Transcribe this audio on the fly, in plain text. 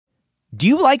Do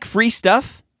you like free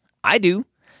stuff? I do.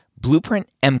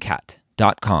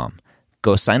 BlueprintMCAT.com.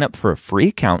 Go sign up for a free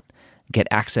account. Get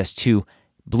access to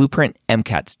Blueprint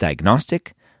MCAT's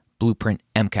Diagnostic, Blueprint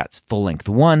MCAT's Full-Length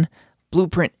 1,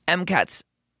 Blueprint MCAT's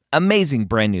amazing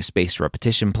brand new spaced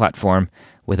repetition platform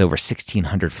with over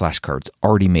 1,600 flashcards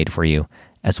already made for you,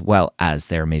 as well as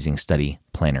their amazing study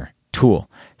planner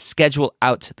tool. Schedule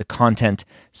out the content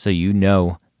so you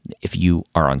know if you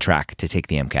are on track to take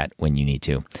the MCAT when you need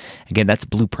to. Again, that's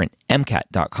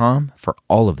BlueprintMCAT.com for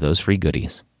all of those free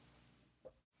goodies.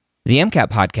 The MCAT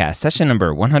Podcast, session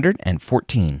number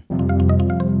 114.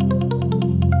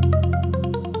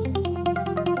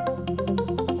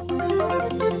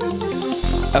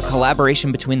 A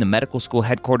collaboration between the medical school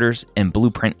headquarters and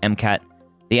Blueprint MCAT.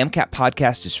 The MCAT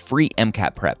Podcast is free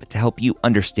MCAT prep to help you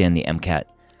understand the MCAT,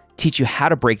 teach you how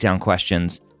to break down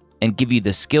questions, and give you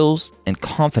the skills and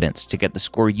confidence to get the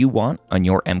score you want on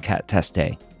your MCAT test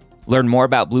day. Learn more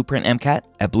about Blueprint MCAT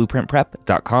at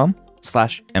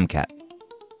blueprintprep.com/MCAT.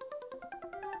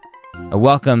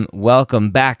 Welcome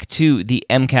back to the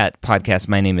MCAT Podcast.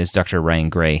 My name is Dr. Ryan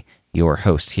Gray, your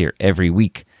host here every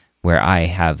week, where I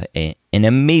have an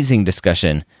amazing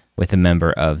discussion with a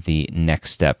member of the Next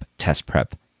Step Test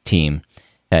Prep team.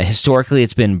 Historically,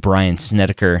 it's been Brian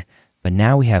Snedeker, but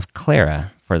now we have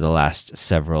Clara for the last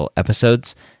several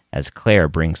episodes, as Claire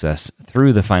brings us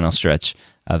through the final stretch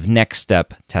of Next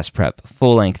Step Test Prep,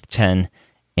 Full-Length 10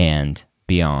 and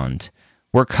beyond.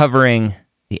 We're covering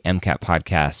the MCAT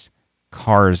Podcast,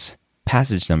 CARS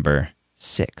passage number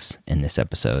 6 in this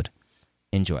episode.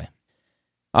 Enjoy.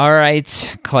 All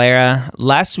right, Clara,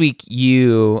 last week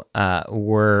you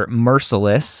were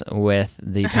merciless with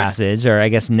the passage, or I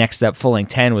guess Next Step Full-Length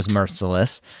 10 was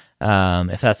merciless,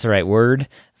 if that's the right word,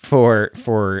 for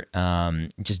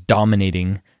just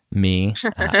dominating me.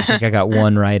 I think I got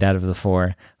one right out of the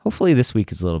 4. Hopefully this week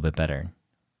is a little bit better.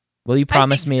 Will you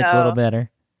promise me it's a little better?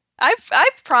 I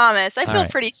promise. I feel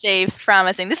pretty safe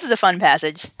promising. This is a fun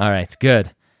passage. All right, good.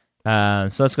 So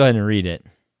let's go ahead and read it.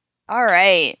 All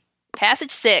right.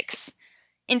 Passage 6.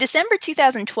 In December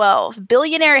 2012,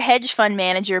 billionaire hedge fund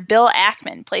manager Bill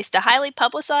Ackman placed a highly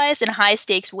publicized and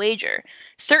high-stakes wager.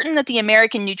 Certain that the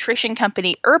American nutrition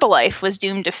company Herbalife was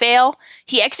doomed to fail,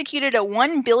 he executed a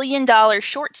 $1 billion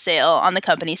short sale on the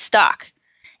company's stock.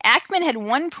 Ackman had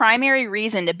one primary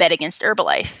reason to bet against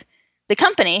Herbalife. The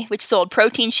company, which sold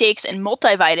protein shakes and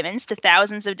multivitamins to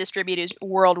thousands of distributors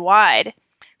worldwide,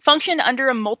 functioned under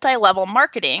a multi-level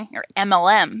marketing, or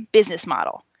MLM, business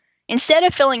model. Instead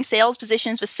of filling sales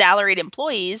positions with salaried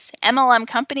employees, MLM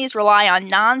companies rely on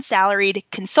non-salaried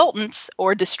consultants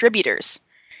or distributors.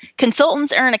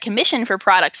 Consultants earn a commission for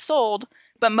products sold,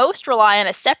 but most rely on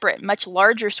a separate, much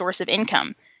larger source of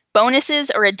income,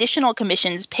 bonuses or additional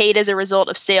commissions paid as a result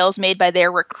of sales made by their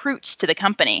recruits to the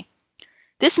company.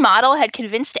 This model had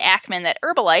convinced Ackman that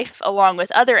Herbalife, along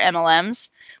with other MLMs,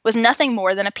 was nothing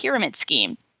more than a pyramid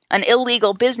scheme, an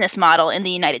illegal business model in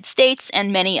the United States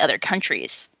and many other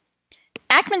countries.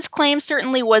 Ackman's claim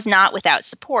certainly was not without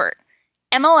support.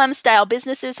 MLM-style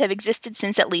businesses have existed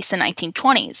since at least the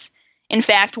 1920s. In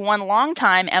fact, one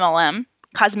longtime MLM,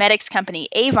 cosmetics company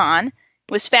Avon,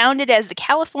 was founded as the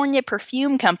California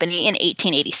Perfume Company in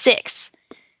 1886.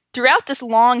 Throughout this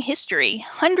long history,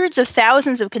 hundreds of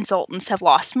thousands of consultants have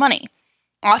lost money,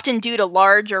 often due to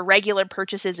large or regular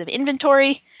purchases of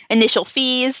inventory, initial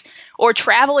fees, or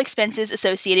travel expenses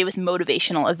associated with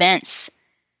motivational events.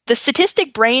 The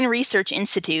Statistic Brain Research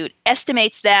Institute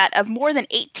estimates that of more than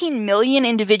 18 million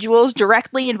individuals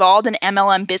directly involved in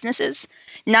MLM businesses,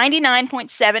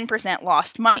 99.7%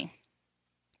 lost money.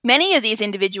 Many of these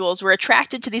individuals were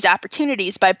attracted to these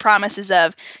opportunities by promises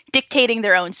of dictating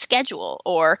their own schedule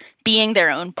or being their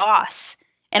own boss,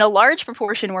 and a large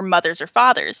proportion were mothers or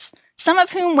fathers, some of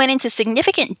whom went into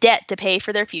significant debt to pay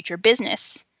for their future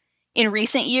business. In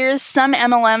recent years, some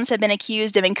MLMs have been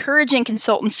accused of encouraging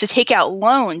consultants to take out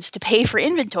loans to pay for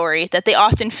inventory that they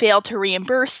often fail to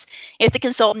reimburse if the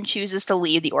consultant chooses to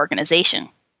leave the organization.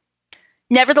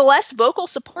 Nevertheless, vocal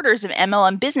supporters of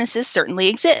MLM businesses certainly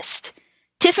exist.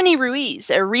 Tiffany Ruiz,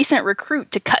 a recent recruit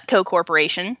to Cutco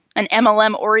Corporation, an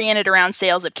MLM oriented around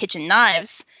sales of kitchen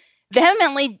knives,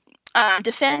 vehemently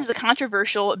defends the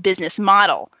controversial business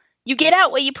model. "You get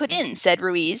out what you put in," said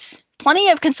Ruiz. "Plenty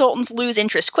of consultants lose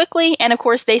interest quickly, and of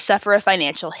course they suffer a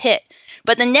financial hit.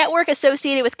 But the network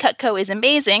associated with Cutco is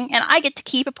amazing, and I get to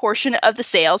keep a portion of the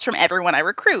sales from everyone I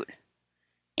recruit."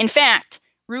 In fact,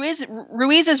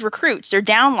 Ruiz's recruits, or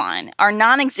downline, are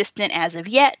non-existent as of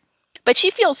yet, but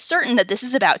she feels certain that this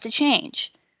is about to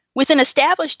change. With an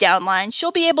established downline,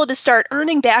 she'll be able to start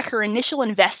earning back her initial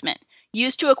investment,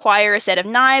 used to acquire a set of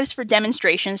knives for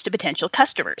demonstrations to potential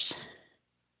customers.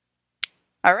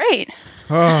 All right.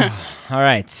 Oh, all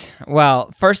right.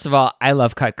 Well, first of all, I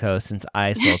love Cutco since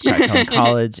I sold Cutco in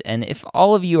college. And if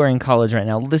all of you are in college right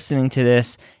now listening to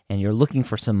this and you're looking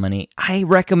for some money, I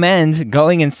recommend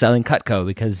going and selling Cutco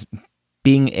because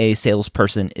being a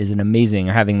salesperson is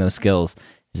or having those skills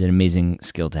is an amazing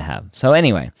skill to have. So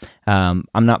anyway, I'm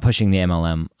not pushing the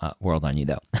MLM world on you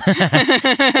though.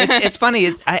 It's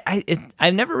funny.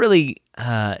 I've never really.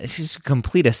 It's just a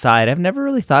complete aside. I've never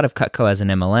really thought of Cutco as an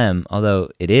MLM, although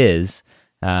it is.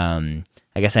 I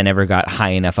guess I never got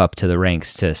high enough up to the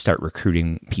ranks to start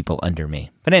recruiting people under me.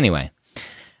 But anyway.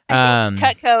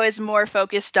 Cutco is more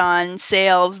focused on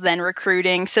sales than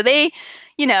recruiting. So they,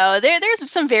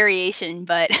 there's some variation,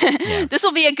 but this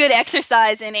will be a good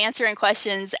exercise in answering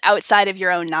questions outside of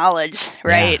your own knowledge,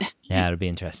 right? Yeah, it'll be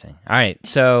interesting. All right,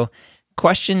 so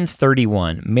question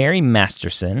 31. Mary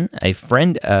Masterson, a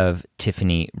friend of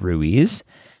Tiffany Ruiz,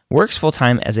 works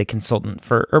full-time as a consultant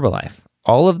for Herbalife.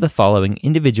 All of the following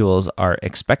individuals are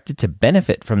expected to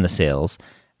benefit from the sales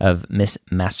of Miss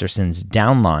Masterson's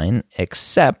downline,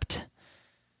 except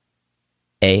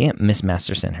A, Miss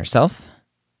Masterson herself,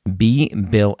 B,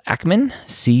 Bill Ackman,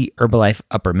 C, Herbalife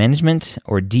upper management,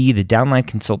 or D, the downline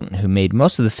consultant who made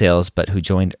most of the sales but who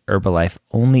joined Herbalife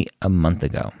only a month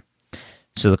ago.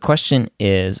 So the question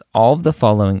is, all of the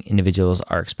following individuals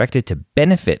are expected to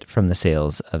benefit from the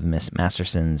sales of Miss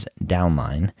Masterson's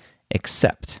downline,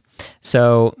 except.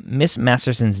 So Miss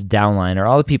Masterson's downline are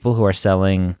all the people who are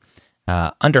selling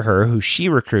under her, who she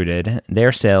recruited.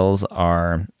 Their sales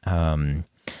are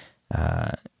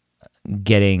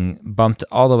getting bumped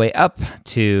all the way up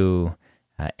to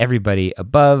everybody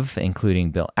above,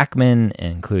 including Bill Ackman,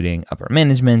 including upper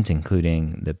management,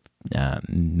 including the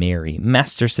Mary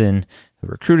Masterson, who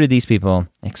recruited these people,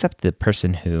 except the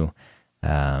person who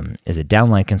is a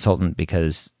downline consultant,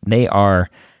 because they are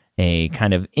a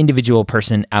kind of individual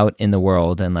person out in the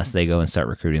world unless they go and start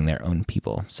recruiting their own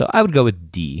people. So I would go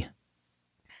with D.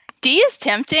 D is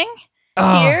tempting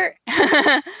here,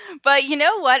 but you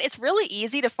know what? It's really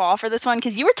easy to fall for this one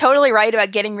because you were totally right about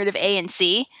getting rid of A and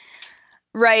C.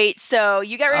 Right, so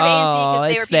you got rid of A and C because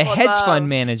they were people it's the hedge above. fund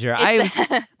manager.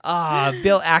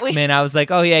 Bill Ackman. I was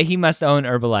like, oh yeah, he must own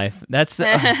Herbalife. That's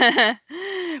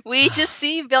we just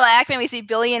see Bill Ackman, we see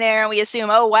billionaire, and we assume,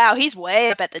 oh wow, he's way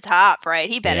up at the top, right?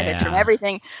 He benefits from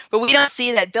everything, but we don't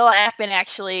see that Bill Ackman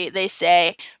actually, they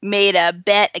say, made a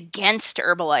bet against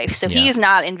Herbalife, so he's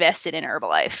not invested in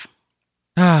Herbalife.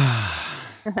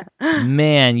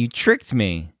 Man, you tricked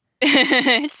me.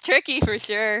 It's tricky for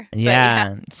sure.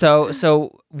 Yeah.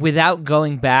 So without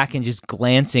going back and just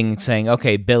glancing, saying,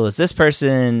 okay, Bill is this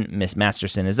person, Miss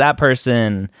Masterson is that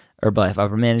person, Herbalife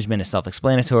upper management is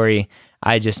self-explanatory.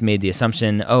 I just made the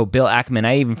assumption, oh, Bill Ackman,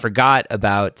 I even forgot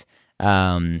about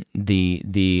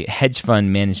the hedge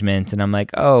fund management, and I'm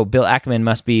like, oh, Bill Ackman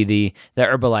must be the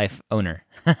Herbalife owner.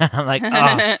 I'm like,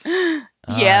 oh.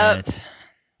 Yeah. Right.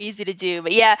 Easy to do,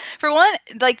 but yeah, for one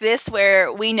like this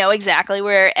where we know exactly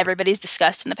where everybody's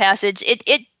discussed in the passage,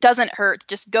 it doesn't hurt.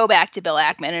 Just go back to Bill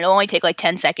Ackman. It'll only take like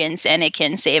 10 seconds and it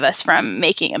can save us from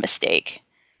making a mistake.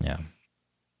 Yeah.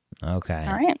 Okay.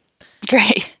 All right.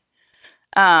 Great.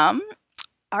 All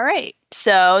right.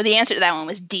 So the answer to that one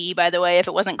was D, by the way, if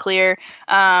it wasn't clear.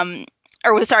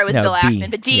 It was Bill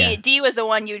Ackman, but D was the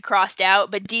one you'd crossed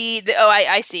out. But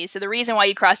I see. So the reason why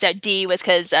you crossed out D was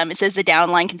because it says the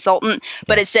downline consultant,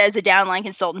 but it says the downline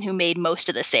consultant who made most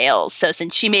of the sales. So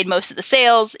since she made most of the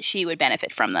sales, she would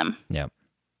benefit from them. Yep.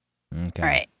 Okay. All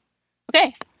right.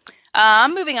 Okay.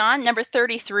 Moving on. Number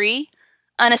 33.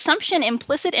 An assumption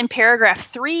implicit in paragraph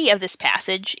 3 of this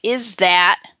passage is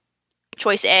that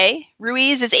choice A,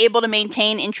 Ruiz is able to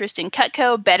maintain interest in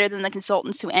Cutco better than the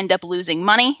consultants who end up losing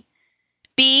money.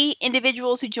 B,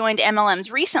 individuals who joined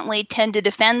MLMs recently tend to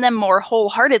defend them more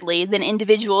wholeheartedly than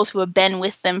individuals who have been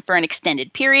with them for an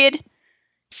extended period.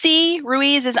 C,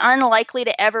 Ruiz is unlikely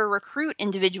to ever recruit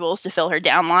individuals to fill her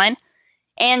downline.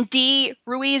 And D,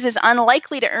 Ruiz is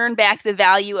unlikely to earn back the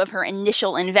value of her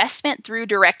initial investment through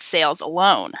direct sales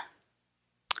alone.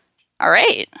 All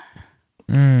right.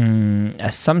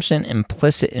 Assumption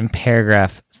implicit in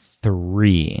paragraph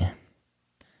 3.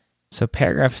 So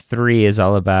paragraph 3 is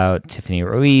all about Tiffany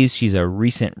Ruiz. She's a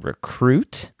recent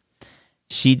recruit.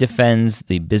 She defends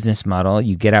the business model.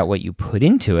 You get out what you put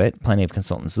into it. Plenty of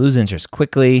consultants lose interest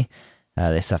quickly.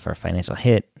 They suffer a financial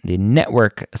hit. The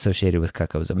network associated with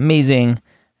Cutco is amazing.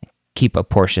 I keep a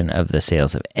portion of the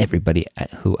sales of everybody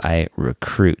who I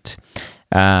recruit.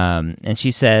 And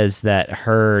she says that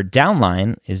her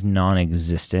downline is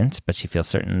non-existent, but she feels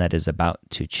certain that is about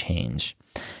to change.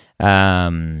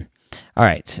 All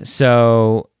right,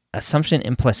 so assumption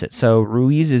implicit. So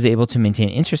Ruiz is able to maintain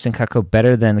interest in Cutco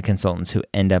better than the consultants who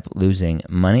end up losing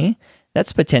money.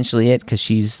 That's potentially it because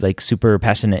she's like super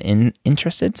passionate and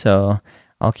interested. So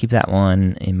I'll keep that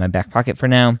one in my back pocket for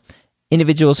now.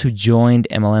 Individuals who joined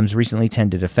MLMs recently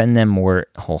tend to defend them more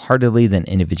wholeheartedly than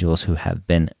individuals who have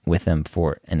been with them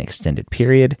for an extended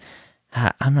period.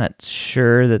 I'm not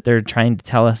sure that they're trying to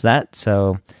tell us that,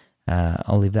 so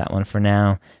I'll leave that one for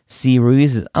now. C,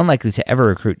 Ruiz is unlikely to ever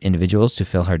recruit individuals to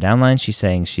fill her downline. She's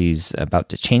saying she's about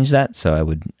to change that, so I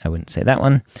wouldn't say that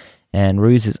one. And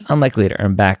Ruiz is unlikely to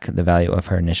earn back the value of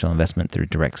her initial investment through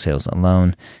direct sales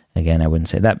alone. Again, I wouldn't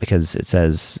say that because it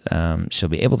says she'll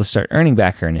be able to start earning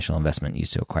back her initial investment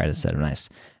used to acquire the set of knives.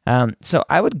 So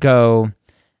I would go.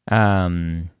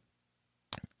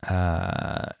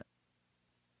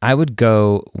 I would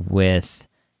go with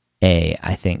A.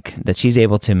 I think that she's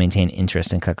able to maintain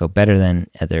interest in Cutco better than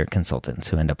other consultants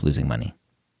who end up losing money.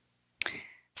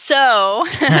 So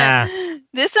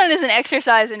this one is an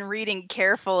exercise in reading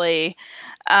carefully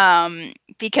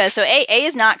because A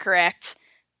is not correct,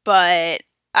 but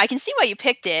I can see why you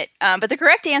picked it. But the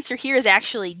correct answer here is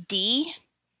actually D.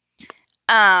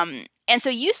 And so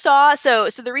you saw, so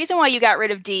the reason why you got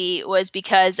rid of D was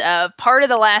because of part of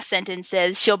the last sentence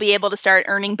says she'll be able to start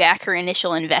earning back her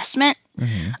initial investment,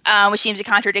 which seems to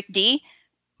contradict D.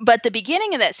 But the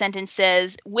beginning of that sentence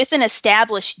says, with an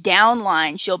established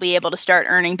downline, she'll be able to start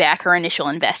earning back her initial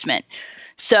investment.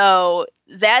 So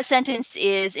that sentence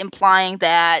is implying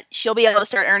that she'll be able to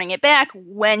start earning it back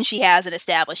when she has an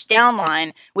established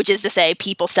downline, which is to say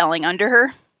people selling under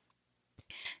her.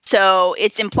 So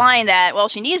it's implying that, well,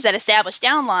 she needs that established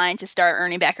downline to start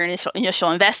earning back her initial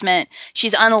investment.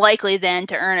 She's unlikely then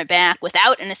to earn it back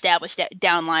without an established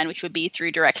downline, which would be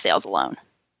through direct sales alone.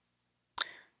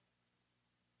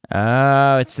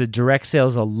 Oh, it's the direct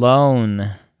sales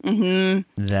alone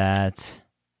that...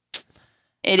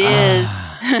 It is.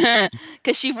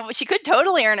 Because she could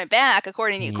totally earn it back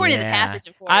according to the passage,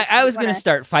 of course. I was going to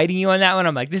start fighting you on that one.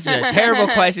 I'm like, this is a terrible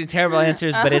question, terrible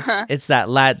answers, but it's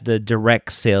the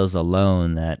direct sales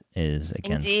alone that is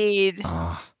against. Indeed.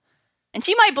 And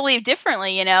she might believe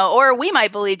differently, or we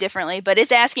might believe differently, but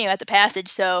it's asking about the passage,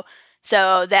 so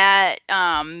that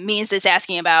means it's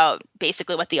asking about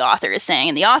basically what the author is saying.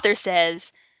 And the author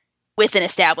says, with an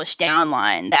established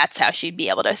downline, that's how she'd be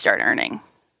able to start earning.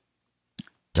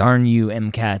 Darn you,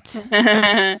 MCAT.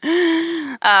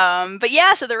 But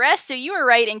yeah, so the rest, so you were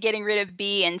right in getting rid of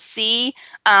B and C.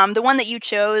 The one that you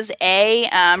chose, A,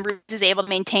 is able to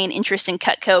maintain interest in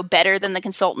Cutco better than the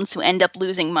consultants who end up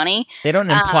losing money. They don't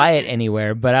imply it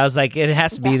anywhere, but I was like, it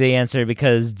has to be the answer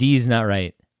because D's not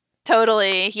right.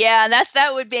 Totally. Yeah,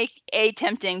 that would make A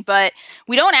tempting, but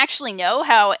we don't actually know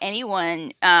how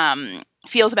anyone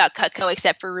feels about Cutco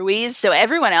except for Ruiz. So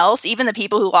everyone else, even the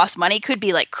people who lost money, could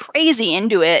be like crazy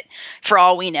into it for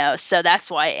all we know. So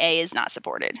that's why A is not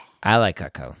supported. I like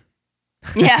Cutco.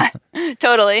 Yeah,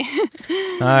 totally.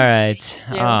 All right.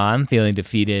 Oh, I'm feeling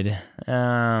defeated.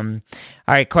 All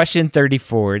right, question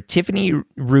 34. Tiffany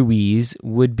Ruiz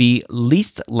would be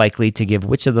least likely to give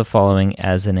which of the following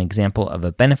as an example of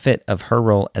a benefit of her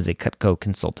role as a Cutco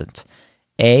consultant?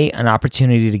 A, an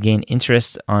opportunity to gain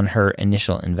interest on her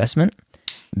initial investment.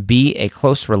 B, a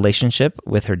close relationship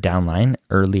with her downline,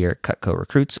 earlier Cutco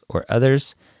recruits or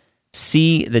others.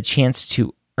 C, the chance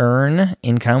to earn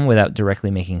income without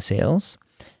directly making sales.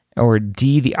 Or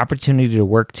D, the opportunity to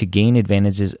work to gain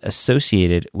advantages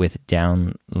associated with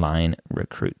downline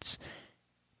recruits.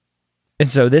 And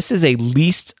so this is a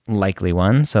least likely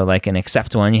one. So like an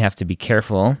accept one, you have to be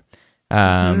careful.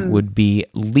 Would be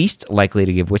least likely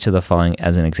to give which of the following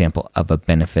as an example of a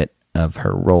benefit of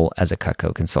her role as a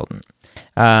Cutco consultant.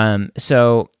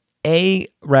 So A,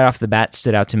 right off the bat,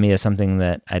 stood out to me as something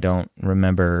that I don't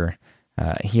remember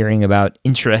hearing about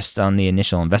interest on the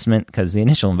initial investment, because the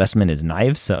initial investment is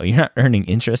knives, so you're not earning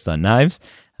interest on knives.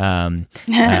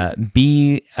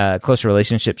 B, closer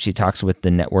relationship, she talks with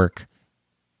the network.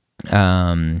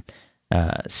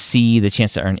 C, the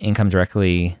chance to earn income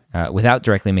directly without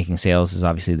directly making sales is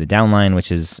obviously the downline,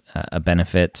 which is a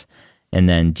benefit. And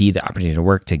then D, the opportunity to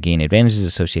work to gain advantages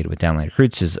associated with downline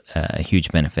recruits is a huge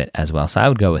benefit as well. So I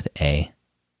would go with A.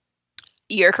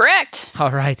 You're correct. All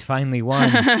right, finally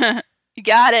one. You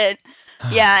got it.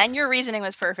 Yeah, and your reasoning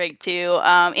was perfect too.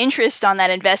 Interest on that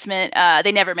investment,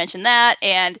 they never mentioned that.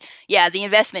 And yeah, the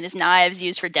investment is knives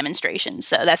used for demonstrations,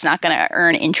 so that's not going to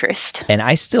earn interest. And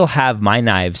I still have my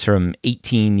knives from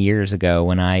 18 years ago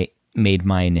when I made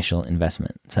my initial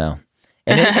investment. So,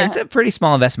 and it's a pretty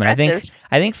small investment.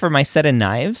 I think for my set of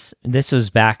knives, this was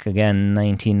back again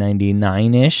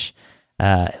 1999-ish.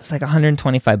 It was like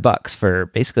 $125 for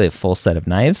basically a full set of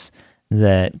knives.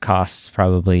 that costs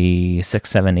probably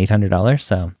 $600, $700, $800.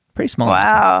 So pretty small.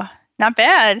 Wow. Not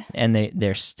bad. And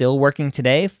they're still working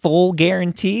today, full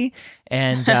guarantee.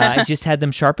 And I just had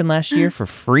them sharpened last year for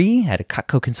free. Had a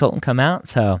Cutco consultant come out.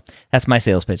 So that's my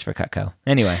sales pitch for Cutco.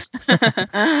 Anyway.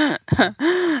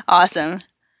 Awesome.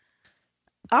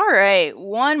 All right,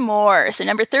 one more. So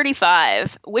number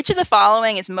 35, which of the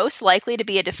following is most likely to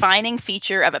be a defining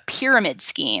feature of a pyramid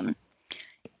scheme?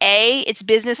 A, its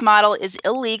business model is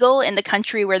illegal in the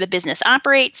country where the business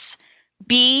operates.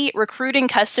 B, recruiting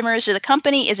customers to the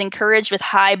company is encouraged with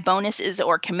high bonuses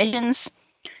or commissions.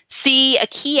 C, a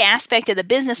key aspect of the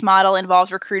business model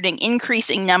involves recruiting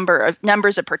increasing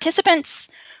numbers of participants.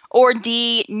 Or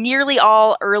D, nearly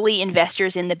all early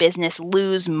investors in the business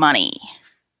lose money.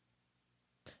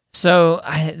 So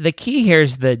the key here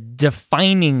is the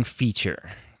defining feature,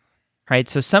 right?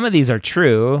 So some of these are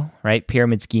true, right?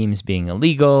 Pyramid schemes being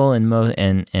illegal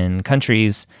in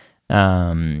countries.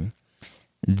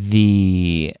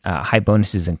 The high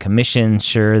bonuses and commissions,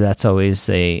 sure, that's always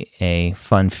a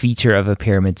fun feature of a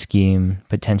pyramid scheme,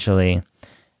 potentially.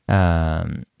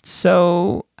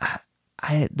 So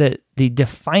the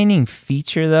defining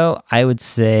feature, though, I would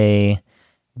say,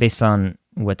 based on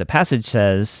what the passage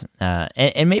says,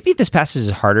 and maybe this passage is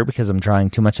harder because I'm drawing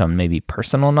too much on maybe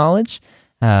personal knowledge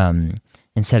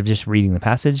instead of just reading the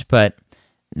passage, but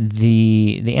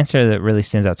the answer that really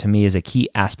stands out to me is a key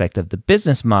aspect of the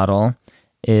business model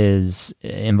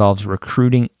involves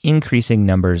recruiting increasing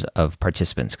numbers of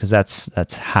participants, because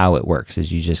that's how it works,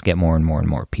 is you just get more and more and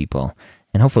more people,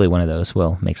 and hopefully one of those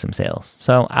will make some sales.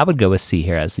 So I would go with C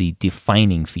here as the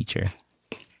defining feature.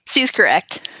 C is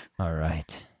correct. All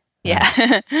right.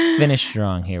 Yeah. Finish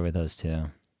strong here with those two.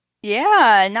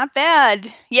 Yeah, not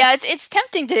bad. Yeah, it's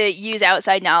tempting to use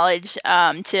outside knowledge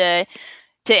to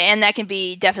and that can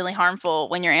be definitely harmful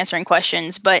when you're answering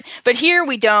questions. But here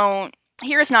we don't.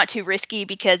 Here it's not too risky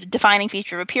because defining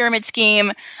feature of a pyramid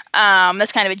scheme,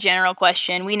 that's kind of a general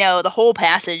question. We know the whole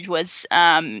passage was,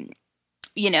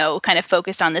 kind of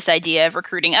focused on this idea of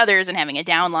recruiting others and having a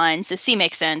downline. So C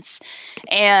makes sense.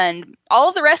 And all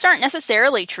of the rest aren't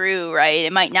necessarily true, right?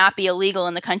 It might not be illegal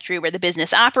in the country where the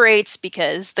business operates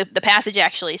because the passage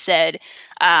actually said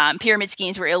pyramid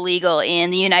schemes were illegal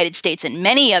in the United States and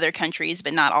many other countries,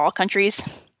 but not all countries.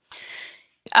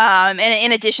 And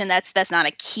in addition, that's not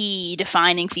a key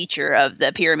defining feature of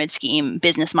the pyramid scheme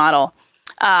business model.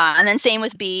 And then same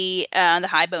with B, the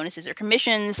high bonuses or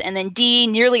commissions. And then D,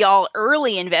 nearly all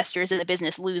early investors in the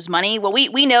business lose money. Well,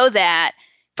 we know that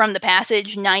from the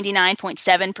passage,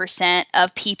 99.7%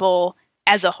 of people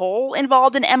as a whole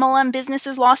involved in MLM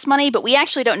businesses lost money, but we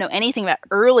actually don't know anything about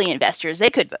early investors. They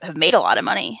could have made a lot of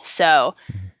money. So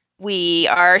we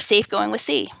are safe going with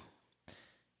C.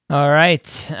 All right.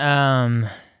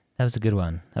 That was a good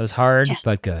one. That was hard,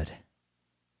 but good.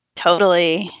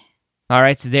 Totally. All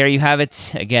right, so there you have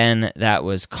it. Again, that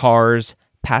was CARS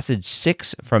Passage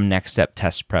 6 from Next Step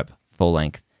Test Prep Full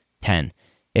Length 10.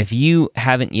 If you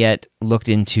haven't yet looked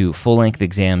into full-length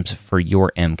exams for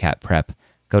your MCAT prep,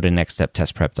 go to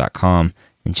nextsteptestprep.com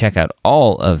and check out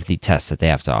all of the tests that they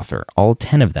have to offer, all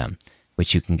 10 of them,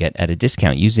 which you can get at a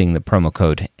discount using the promo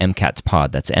code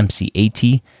MCATPOD. That's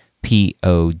MCATPOD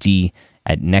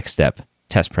at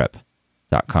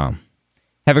nextsteptestprep.com.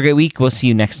 Have a great week. We'll see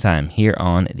you next time here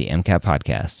on the MCAT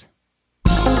Podcast.